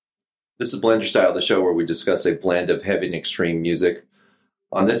This is Blender Style, the show where we discuss a blend of heavy and extreme music.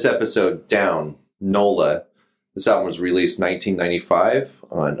 On this episode, Down, NOLA. This album was released 1995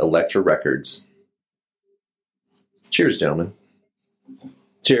 on Elektra Records. Cheers, gentlemen.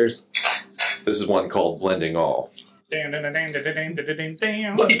 Cheers. This is one called Blending All.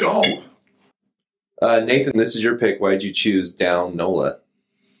 Let's go. Nathan, this is your pick. Why did you choose Down, NOLA?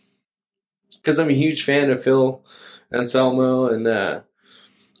 Because I'm a huge fan of Phil Anselmo and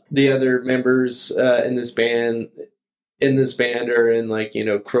the other members in this band. Are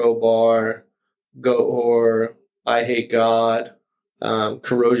in Crowbar, Goat I Hate God,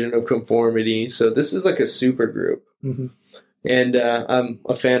 Corrosion of Conformity. So this is like a super group. Mm-hmm. And I'm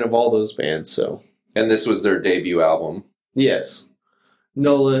a fan of all those bands. So. And this was their debut album. Yes.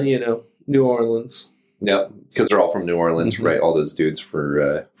 NOLA, New Orleans. Yep, because they're all from New Orleans, mm-hmm. right? All those dudes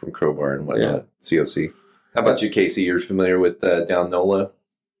from Crowbar and whatnot. Yeah. COC. How about you, Casey? You're familiar with Down NOLA?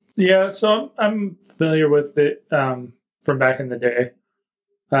 Yeah, so I'm familiar with it from back in the day.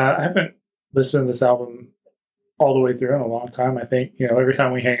 I haven't listened to this album all the way through in a long time. I think, every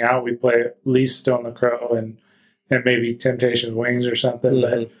time we hang out, we play at least Stone the Crow and maybe Temptation's Wings or something.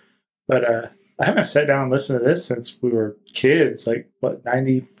 Mm-hmm. But I haven't sat down and listened to this since we were kids.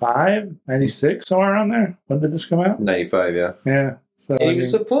 95, 96, somewhere around there? When did this come out? 95, yeah. Yeah. So, he was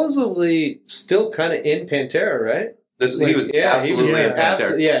supposedly still kind of in Pantera, right? He was absolutely in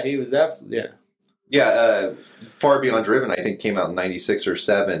Pantera. He was absolutely, yeah. Yeah, Far Beyond Driven, I think, came out in 96 or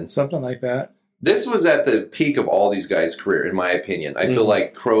 7. Something like that. This was at the peak of all these guys' career, in my opinion. I feel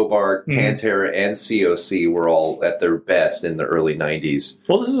like Crowbar, Pantera, and COC were all at their best in the early 90s.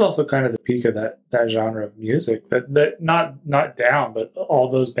 Well, this is also kind of the peak of that genre of music. That not Down, but all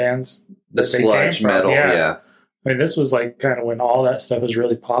those bands. The sludge metal, yeah. I mean, this was kind of when all that stuff was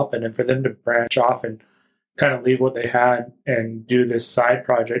really popping, and for them to branch off and kind of leave what they had and do this side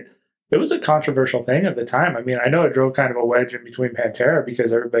project, it was a controversial thing at the time. I mean, I know it drove kind of a wedge in between Pantera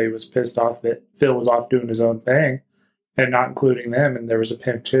because everybody was pissed off that Phil was off doing his own thing and not including them, and there was a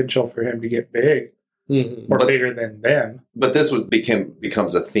potential for him to get big or bigger than them. But this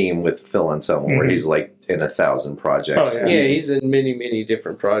becomes a theme with Phil Anselmo, where he's in 1,000 projects. Oh, yeah, he's in many, many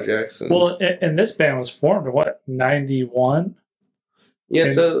different projects. Well, and this band was formed in 91? Yeah,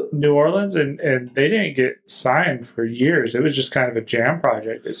 so New Orleans, and they didn't get signed for years. It was just kind of a jam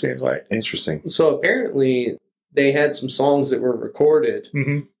project, it seems like. Interesting. So apparently they had some songs that were recorded,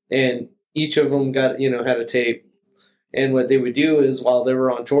 and each of them got, had a tape. And what they would do is while they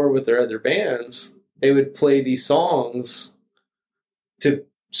were on tour with their other bands, they would play these songs to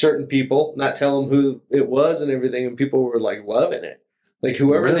certain people, not tell them who it was and everything, and people were loving it.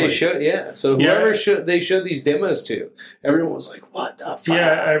 Whoever they showed, So whoever they showed these demos to, everyone was like, "What the fuck?" Yeah,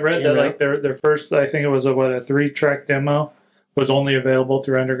 I read that their first, I think it was a 3-track demo was only available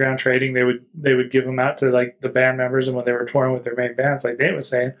through underground trading. They would give them out to the band members, and when they were touring with their main bands, like Dave was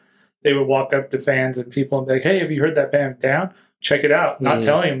saying, they would walk up to fans and people and be like, "Hey, have you heard that band Down? Check it out." Not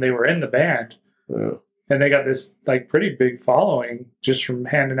telling them they were in the band. Yeah. And they got this pretty big following just from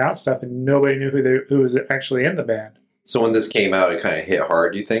handing out stuff, and nobody knew who was actually in the band. So when this came out, it kind of hit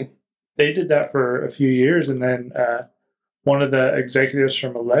hard, do you think? They did that for a few years, and then one of the executives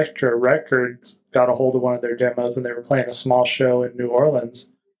from Elektra Records got a hold of one of their demos, and they were playing a small show in New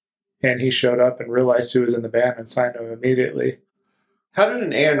Orleans, and he showed up and realized who was in the band and signed him immediately. How did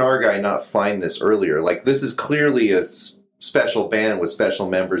an A&R guy not find this earlier? This is clearly a special band with special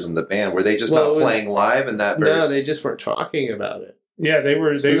members in the band. Were they just not playing live in that? No, they just weren't talking about it. Yeah, they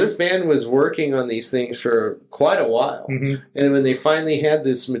were. So this band was working on these things for quite a while. Mm-hmm. And when they finally had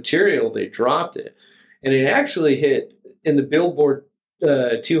this material, they dropped it. And it actually hit in the Billboard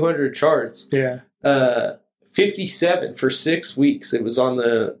 200 charts. Yeah. 57 for 6 weeks. It was on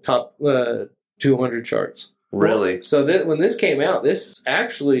the top 200 charts. Really? So when this came out, this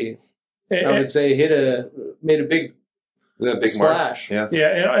actually, I would say, made a big splash. Mark.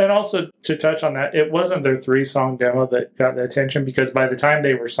 Yeah, and also to touch on that, it wasn't their 3-song demo that got the attention, because by the time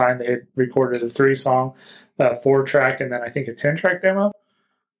they were signed, they had recorded a 3-song, 4-track, and then I think a 10-track demo.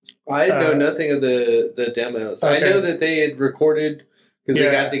 I know nothing of the demos. Okay. I know that they had recorded because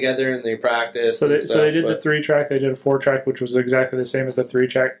they got together and they practiced. So they did the 3-track, they did a 4-track, which was exactly the same as the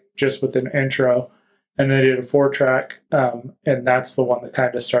 3-track, just with an intro, and they did a 4-track, and that's the one that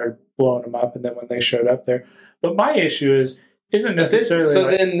kind of started blowing them up. And then when they showed up there. But my issue isn't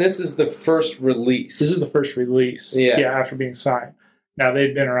necessarily... then this is the first release. This is the first release. Yeah, after being signed. Now,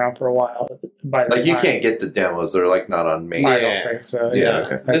 they'd been around for a while. By the time. You can't get the demos. They're not on main. I don't think so. Yeah.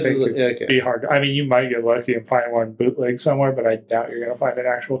 Okay. I think it'd be hard. I mean, you might get lucky and find one bootleg somewhere, but I doubt you're going to find an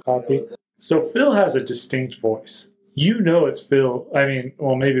actual copy. So Phil has a distinct voice. you know it's Phil. I mean,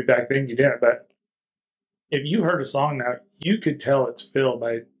 well, maybe back then you didn't, but if you heard a song now, you could tell it's Phil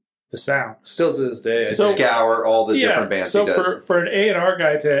by the sound. Still to this day. So, scour all the different bands he does. So for an A&R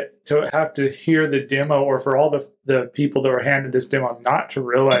guy to have to hear the demo, or for all the people that were handed this demo not to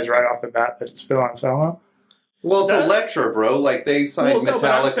realize right off the bat that it's Phil Anselmo. Well, it's Elektra, bro. Like, they signed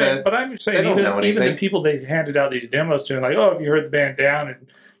Metallica. But I'm saying even the people they handed out these demos to, like, oh, if you heard the band down and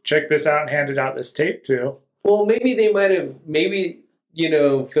check this out, and handed out this tape to. Well, maybe they might have,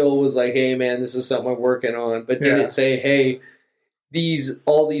 Phil was like, hey, man, this is something I'm working on, but didn't say, hey,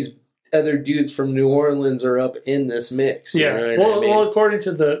 all these other dudes from New Orleans are up in this mix. You know what I mean? Well, according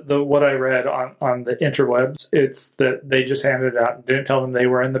to the what I read on the interwebs, it's that they just handed it out and didn't tell them they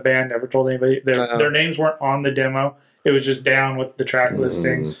were in the band, never told anybody. Their names weren't on the demo. It was just down with the track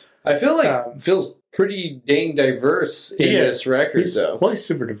listing. I feel like Phil's pretty dang diverse in this record, though. Well, he's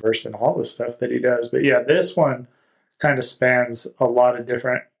super diverse in all the stuff that he does. But yeah, this one kind of spans a lot of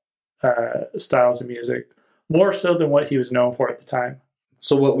different styles of music, more so than what he was known for at the time.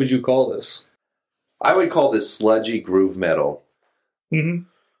 So what would you call this? I would call this sludgy groove metal,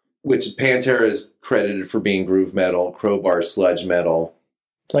 which Pantera is credited for being groove metal, Crowbar sludge metal.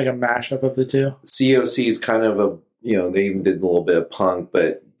 It's like a mashup of the two. COC is kind of they even did a little bit of punk,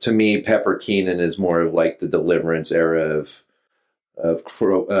 but to me, Pepper Keenan is more of like the Deliverance era of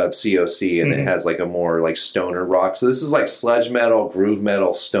COC, and it has like a more like stoner rock. So this is like sludge metal, groove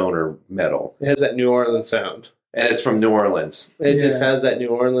metal, stoner metal. It has that New Orleans sound. And it's from New Orleans. It just has that New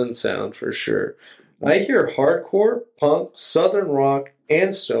Orleans sound for sure. I hear hardcore, punk, southern rock,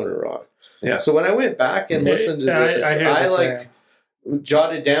 and stoner rock. Yeah. So when I went back and listened to this, I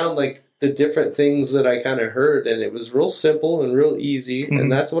jotted down like the different things that I kind of heard, and it was real simple and real easy,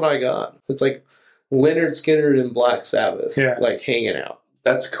 and that's what I got. It's like Leonard Skinner and Black Sabbath, like hanging out.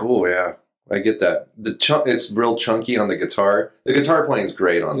 That's cool, yeah. I get that. It's real chunky on the guitar. The guitar playing is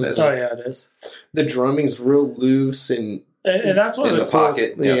great on this. Oh yeah, it is. The drumming's real loose and that's one of the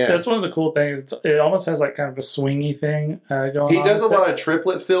pocket. Yeah, that's one of the cool things. It almost has like kind of a swingy thing going on. He does a lot of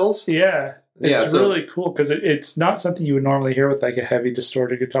triplet fills. Yeah, it's really cool because it's not something you would normally hear with like a heavy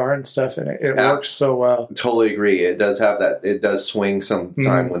distorted guitar and stuff, and it works so well. Totally agree. It does have that. It does swing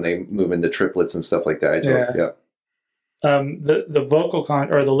sometime when they move into triplets and stuff like that. The vocal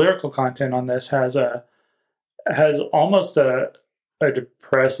or the lyrical content on this has almost a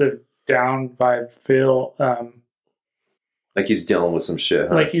depressive down vibe feel. Like he's dealing with some shit.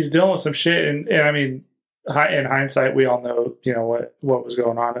 Huh? Like he's dealing with some shit, and I mean, in hindsight, we all know what was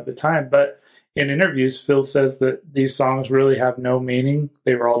going on at the time. But in interviews, Phil says that these songs really have no meaning.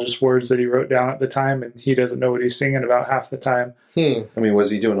 They were all just words that he wrote down at the time, and he doesn't know what he's singing about half the time. I mean, was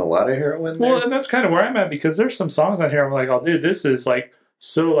he doing a lot of heroin there? Well, and that's kind of where I'm at, because there's some songs on here I'm like, oh, dude, this is like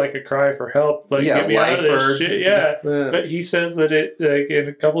so like a cry for help. Like, get me out of this shit. Yeah. But he says that it, like, in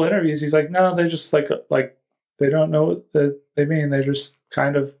a couple interviews, he's like, no, they're just like they don't know what they mean. They're just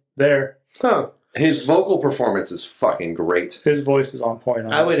kind of there. Huh. His vocal performance is fucking great. His voice is on point.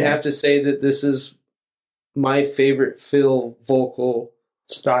 I would have to say that this is my favorite Phil vocal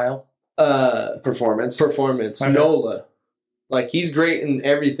style. Performance. NOLA. Like, he's great in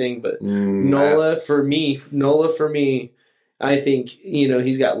everything, but NOLA for me, I think,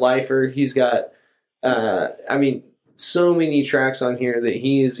 he's got Lifer. He's got, so many tracks on here that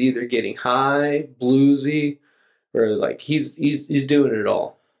he is either getting high, bluesy, or like he's doing it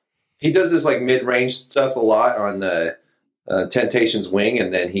all. He does this like mid-range stuff a lot on Temptation's Wing,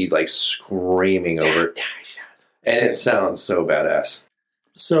 and then he's like screaming over it. And it sounds so badass.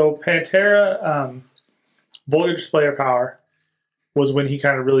 So Pantera, Vulgar Display of Power was when he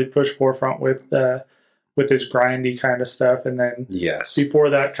kind of really pushed forefront with his grindy kind of stuff, and then before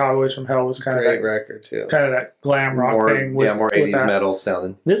that, Cowboys from Hell was kind of that record too, kind of that glam rock thing. More 80s metal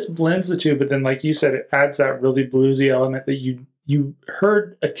sounding. This blends the two, but then, like you said, it adds that really bluesy element that you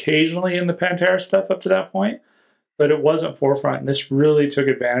heard occasionally in the Pantera stuff up to that point, but it wasn't forefront. And this really took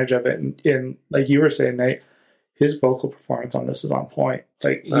advantage of it. And like you were saying, Nate, his vocal performance on this is on point.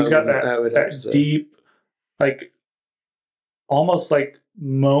 Like, he's got that deep, like almost like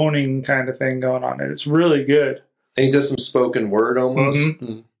moaning kind of thing going on, and it's really good. And he does some spoken word almost,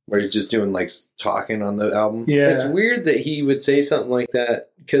 where he's just doing like talking on the album. Yeah, it's weird that he would say something like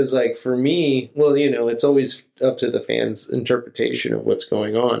that, because like for me, well, it's always up to the fans' interpretation of what's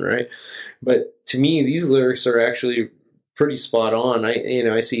going on, right? But to me, these lyrics are actually pretty spot on.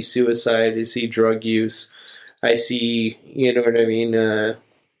 I see suicide, I see drug use, I see,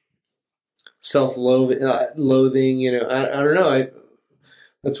 self-loathing. I don't know.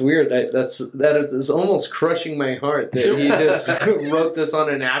 That's weird. That is almost crushing my heart that he just wrote this on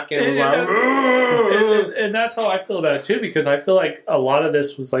a napkin. And, was like, and that's how I feel about it too, because I feel like a lot of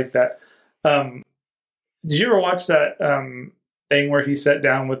this was like that. Did you ever watch that thing where he sat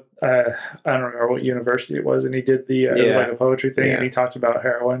down with I don't remember what university it was, and he did the it was like a poetry thing, and he talked about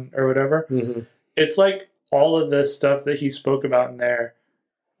heroin or whatever. Mm-hmm. It's like all of this stuff that he spoke about in there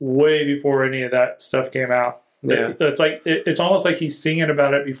way before any of that stuff came out. Yeah. It's like it's almost like he's singing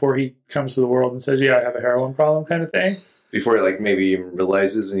about it before he comes to the world and says, "Yeah, I have a heroin problem," kind of thing. Before he, like, maybe even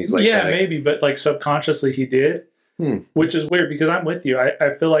realizes, and he's like, "Yeah, maybe," but like subconsciously he did, which is weird because I'm with you.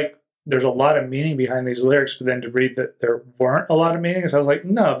 I feel like there's a lot of meaning behind these lyrics, but then to read that there weren't a lot of meanings, I was like,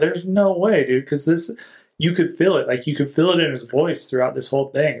 "No, there's no way, dude," because this you could feel it, like you could feel it in his voice throughout this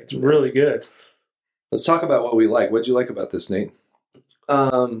whole thing. It's really good. Let's talk about what we like. What'd you like about this, Nate?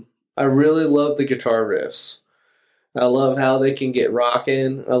 I really love the guitar riffs. I love how they can get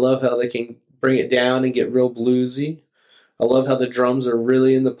rocking. I love how they can bring it down and get real bluesy. I love how the drums are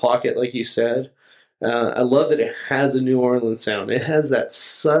really in the pocket, like you said. I love that it has a New Orleans sound. It has that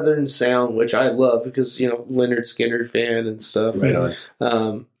southern sound, which I love because, Leonard Skinner fan and stuff. Right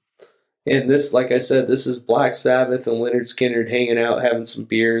on. And this, like I said, this is Black Sabbath and Leonard Skinner hanging out, having some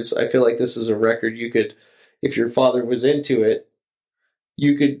beers. I feel like this is a record you could, if your father was into it,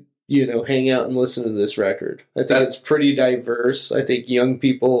 you could, hang out and listen to this record. I think it's pretty diverse. I think young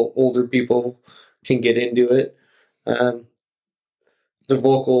people, older people can get into it. The the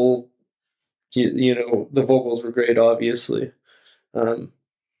vocals were great, obviously. I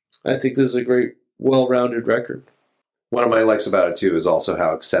think this is a great, well-rounded record. One of my likes about it, too, is also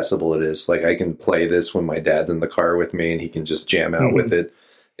how accessible it is. Like, I can play this when my dad's in the car with me, and he can just jam out with it.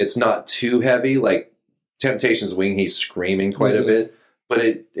 It's not too heavy. Like, Temptation's Wing, he's screaming quite a bit. But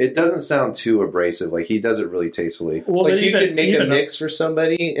it doesn't sound too abrasive. Like, he does it really tastefully. Well, like, you could make a mix for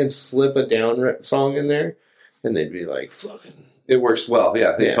somebody and slip a down song in there, and they'd be like, fucking... It works well.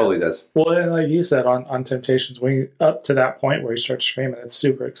 Yeah, it totally does. Well, and like you said, on Temptation's Wing, up to that point where he starts screaming, it's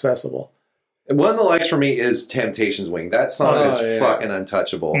super accessible. And one of the likes for me is Temptation's Wing. That song is fucking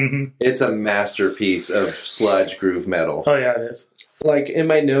untouchable. Mm-hmm. It's a masterpiece of sludge groove metal. Oh, yeah, it is. Like, in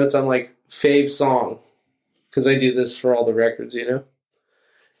my notes, I'm like, fave song. Because I do this for all the records,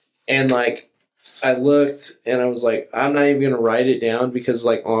 And, like, I looked and I was like, I'm not even going to write it down because,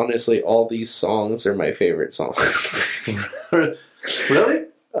 like, honestly, all these songs are my favorite songs. Really?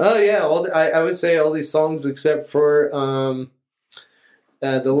 Oh, yeah. I would say all these songs except for the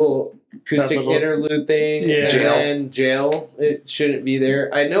little acoustic interlude thing. Yeah. And Jail. It shouldn't be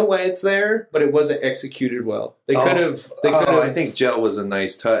there. I know why it's there, but it wasn't executed well. They could have. I think Jail was a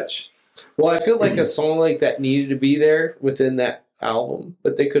nice touch. Well, I feel like a song like that needed to be there within that album,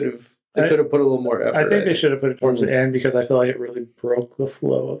 but they could have put a little more effort. I think they should have put it towards the end because I feel like it really broke the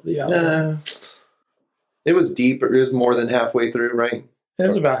flow of the album. It was deep. It was more than halfway through, right? It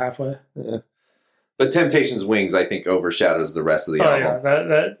was about halfway. Yeah. But Temptation's Wings, I think, overshadows the rest of the album. Yeah,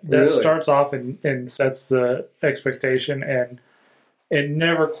 that really starts off and sets the expectation, and it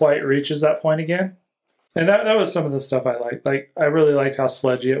never quite reaches that point again. And that was some of the stuff I liked. Like, I really liked how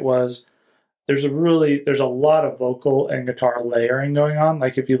sludgy it was. There's a lot of vocal and guitar layering going on.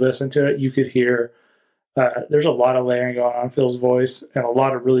 Like, if you listen to it, you could hear there's a lot of layering going on Phil's voice and a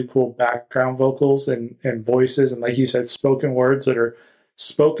lot of really cool background vocals and voices. And like you said, spoken words that are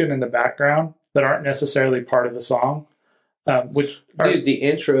spoken in the background that aren't necessarily part of the song. The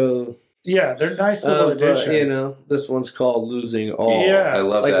intro... Yeah, they're nice little additions. This one's called Losing All. Yeah. I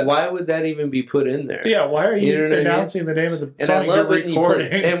love that. Like, why would that even be put in there? Yeah, why are you announcing the name of the song you're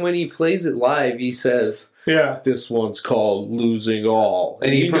recording? And when he plays it live, he says, this one's called Losing All.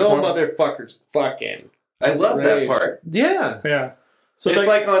 And motherfuckers fucking. I love that part. Yeah. Yeah. So it's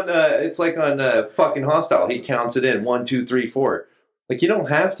like on fucking Hostile. He counts it in 1, 2, 3, 4. Like, you don't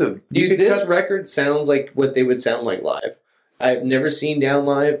have to. Dude, this record sounds like what they would sound like live. I've never seen Down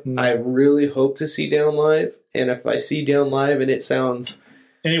live. I really hope to see Down live. And if I see Down live and it sounds...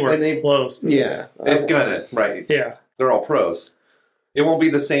 Anywhere close. Yeah. It's gonna, right. Yeah. They're all pros. It won't be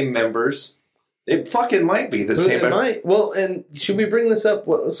the same members. It fucking might be the same members. Might. Well, and should we bring this up?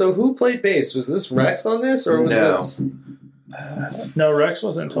 So who played bass? Was this Rex on this? Or was this... No, Rex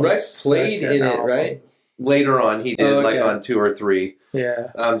wasn't until Rex played in it, right? Later on, he did, like on 2 or 3.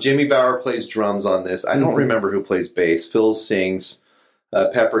 Yeah. Jimmy Bauer plays drums on this. I don't remember who plays bass. Phil sings.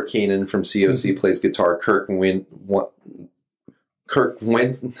 Pepper Keenan from COC plays guitar. Weinstein?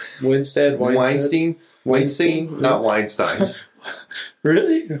 Not Weinstein.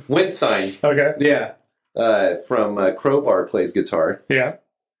 Really? Weinstein. Okay. Yeah. From Crowbar plays guitar. Yeah.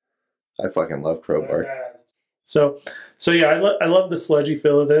 I fucking love Crowbar. So yeah, I love the sludgy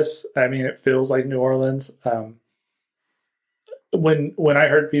feel of this. I mean, it feels like New Orleans. When I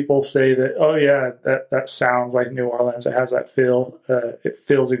heard people say that, oh yeah, that sounds like New Orleans, it has that feel. It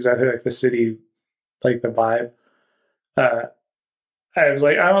feels exactly like the city, like the vibe. I was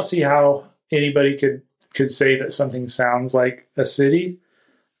like, I don't see how anybody could say that something sounds like a city.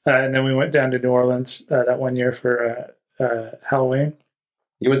 And then we went down to New Orleans that one year for Halloween.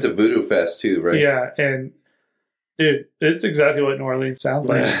 You went to Voodoo Fest too, right? Yeah, and dude, it's exactly what New Orleans sounds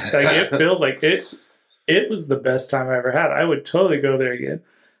like. Like it feels like it was the best time I ever had. I would totally go there again.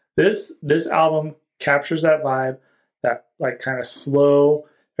 This album captures that vibe, that like kind of slow.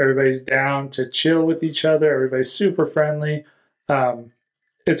 Everybody's down to chill with each other. Everybody's super friendly.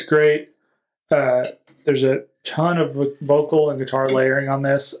 It's great. There's a ton of vocal and guitar layering on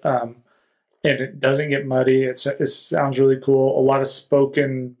this, and it doesn't get muddy. It sounds really cool. A lot of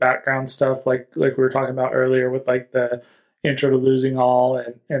spoken background stuff, like we were talking about earlier, with like the intro to Losing All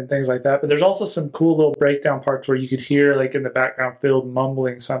and things like that. But there's also some cool little breakdown parts where you could hear, like in the background, Phil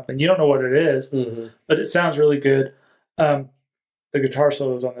mumbling something. You don't know what it is, but it sounds really good. The guitar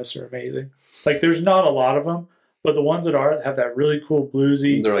solos on this are amazing. Like, there's not a lot of them, but the ones that have that really cool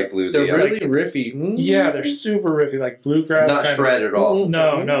bluesy. They're like bluesy. They're really riffy. Yeah, they're super riffy, like bluegrass. Not shred at all.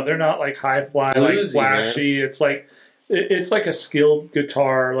 No, they're not like high fly, bluesy, like flashy. Man. It's like a skilled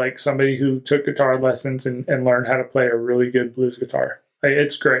guitar, like somebody who took guitar lessons and learned how to play a really good blues guitar. Like,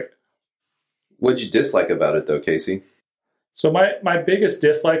 it's great. What'd you dislike about it, though, Casey? So my biggest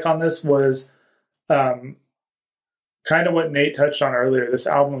dislike on this was kind of what Nate touched on earlier. This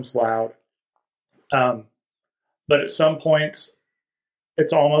album's loud. But at some points,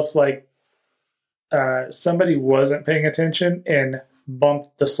 it's almost like somebody wasn't paying attention and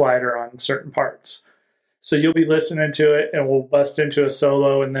bumped the slider on certain parts. So you'll be listening to it and we'll bust into a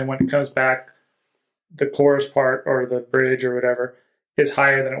solo, and then when it comes back, the chorus part or the bridge or whatever is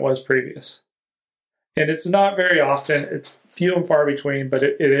higher than it was previous. And it's not very often. It's few and far between, but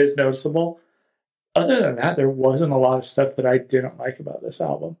it is noticeable. Other than that, there wasn't a lot of stuff that I didn't like about this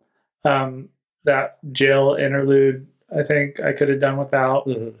album. That jail interlude, I think I could have done without.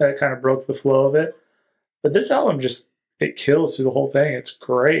 That kind of broke the flow of it. But this album it kills through the whole thing. It's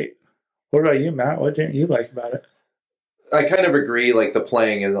great. What about you, Matt? What didn't you like about it? I kind of agree. Like, the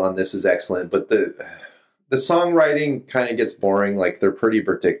playing on this is excellent, but the songwriting kind of gets boring. Like, they're pretty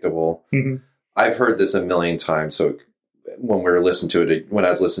predictable. I've heard this a million times, so when I was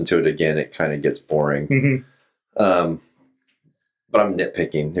listening to it again, it kind of gets boring. But I'm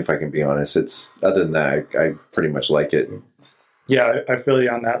nitpicking, if I can be honest. Other than that, I pretty much like it. Yeah, I feel you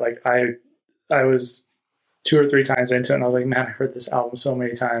on that. Like, I was 2 or 3 times into it, and I was like, man, I heard this album so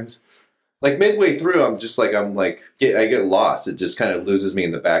many times. Like, midway through, I get lost. It just kind of loses me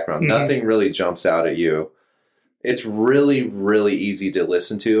in the background. Nothing really jumps out at you. It's really, really easy to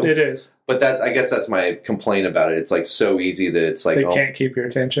listen to. It is. But I guess that's my complaint about it. It's like so easy that it's like, it can't keep your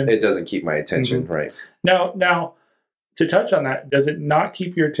attention. It doesn't keep my attention, right? Now, to touch on that, does it not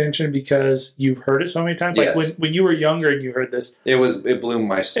keep your attention because you've heard it so many times? Like, yes. when you were younger and you heard this, it blew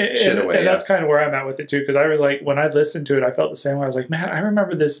my shit away. And that's kind of where I'm at with it too. Because I was like, when I listened to it, I felt the same way. I was like, man, I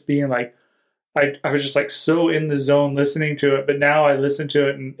remember this being like, I was just like so in the zone listening to it. But now I listen to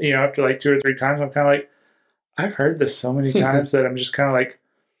it, and after like 2 or 3 times, I'm kind of like, I've heard this so many times that I'm just kind of like,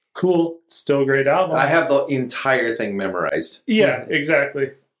 cool, still a great album. I have the entire thing memorized. Yeah,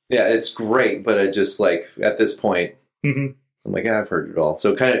 exactly. Yeah, it's great, but it just like at this point. I'm like, I've heard it all.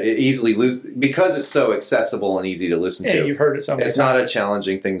 So kind of easily lose because it's so accessible and easy to listen to. You've heard it so many times. It's not a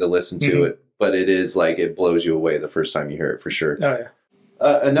challenging thing to listen to it, but it is like it blows you away the first time you hear it for sure. Oh yeah.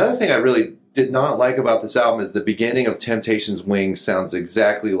 Another thing I really did not like about this album is the beginning of Temptation's Wings sounds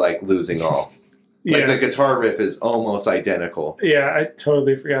exactly like Losing All. Like the guitar riff is almost identical. Yeah, I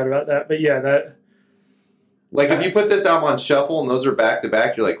totally forgot about that. But yeah, that. Like, if you put this album on shuffle and those are back to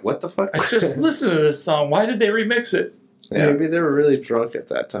back, you're like, what the fuck? I just listened to this song. Why did they remix it? Yeah. Maybe they were really drunk at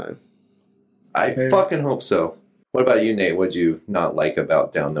that time. I fucking hope so. What about you, Nate? What'd you not like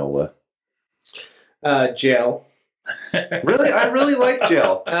about Down NOLA? Jail. Really? I really like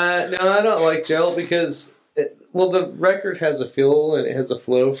Jail. No, I don't like Jail because, the record has a feel and it has a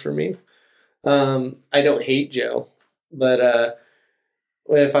flow for me. I don't hate Jail, but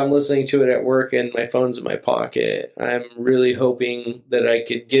if I'm listening to it at work and my phone's in my pocket, I'm really hoping that I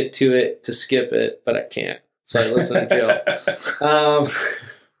could get to it to skip it, but I can't. So I listen to Jill.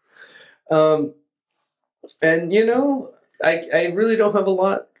 And I really don't have a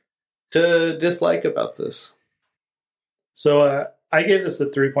lot to dislike about this. So I gave this a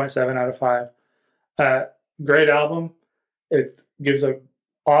 3.7 out of 5. Great album. It gives a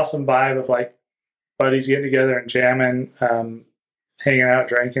awesome vibe of like buddies getting together and jamming, hanging out,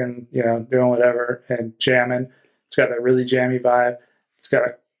 drinking, doing whatever and jamming. It's got that really jammy vibe. It's got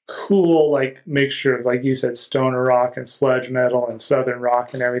a cool mixture of, like you said, stoner rock and sludge metal and southern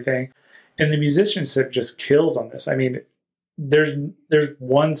rock and everything. And the musicianship just kills on this. I mean, there's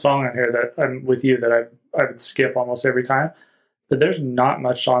one song on here that I'm with you that I would skip almost every time, but there's not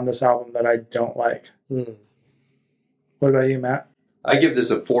much on this album that I don't like. What about you, Matt? I give this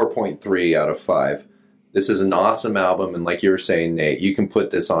a 4.3 out of 5. This is an awesome album, and like you were saying, Nate, you can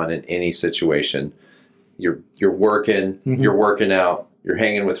put this on in any situation. You're working, you're working out, you're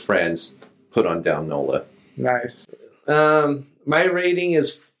hanging with friends. Put on Down NOLA. Nice. My rating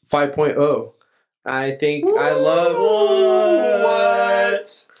is 5.0. I think I love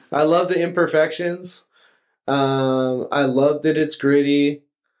what? I love the imperfections. I love that it's gritty.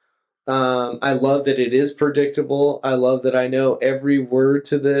 I love that it is predictable. I love that I know every word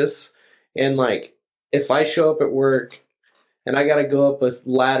to this. And if I show up at work and I got to go up a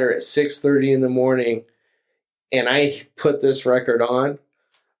ladder at 6:30 in the morning and I put this record on,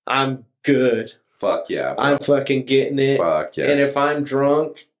 I'm good. Fuck yeah, bro. I'm fucking getting it. Fuck yes. And if I'm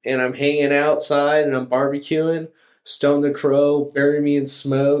drunk and I'm hanging outside and I'm barbecuing, Stone the Crow, Bury Me in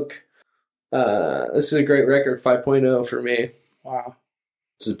Smoke. This is a great record, 5.0 for me. Wow.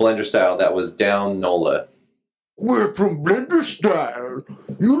 This is Blender Style. That was Down NOLA. We're from Blender Style.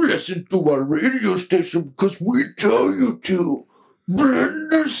 You listen to our radio station because we tell you to.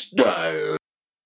 Blender Style.